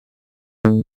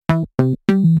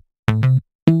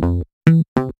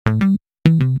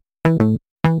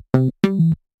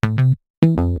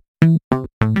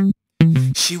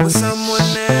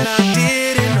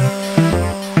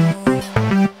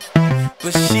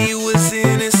she was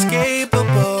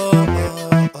inescapable.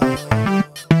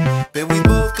 Then we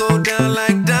both go down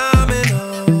like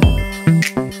dominoes,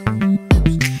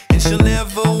 and she'll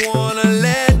never wanna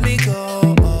let me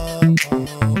go.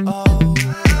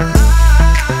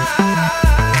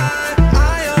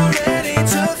 I already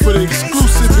took For the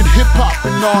exclusive in hip-hop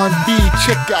and R&B,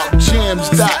 check out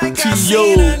jams.to.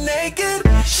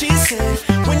 She said,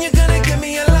 when you gonna give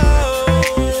me a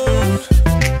load?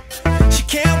 She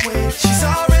can't wait, she's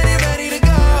already ready to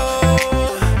go.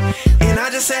 And I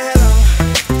just said hello,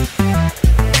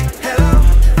 hello.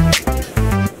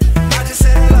 I just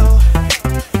said hello,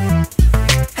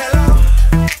 hello,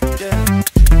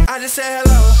 yeah. I just said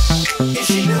hello, and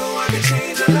she knew I could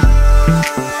change her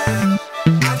life.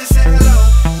 I just said hello,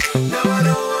 now I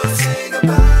don't wanna say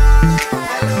goodbye.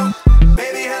 Hello,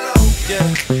 baby, hello, yeah.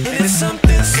 And it's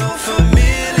something so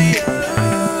familiar,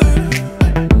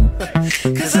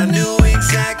 'cause I knew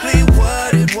exactly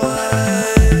what it was.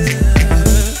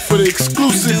 For the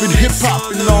exclusive in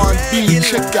hip-hop and R&B,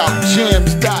 check out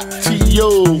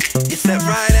jams.to.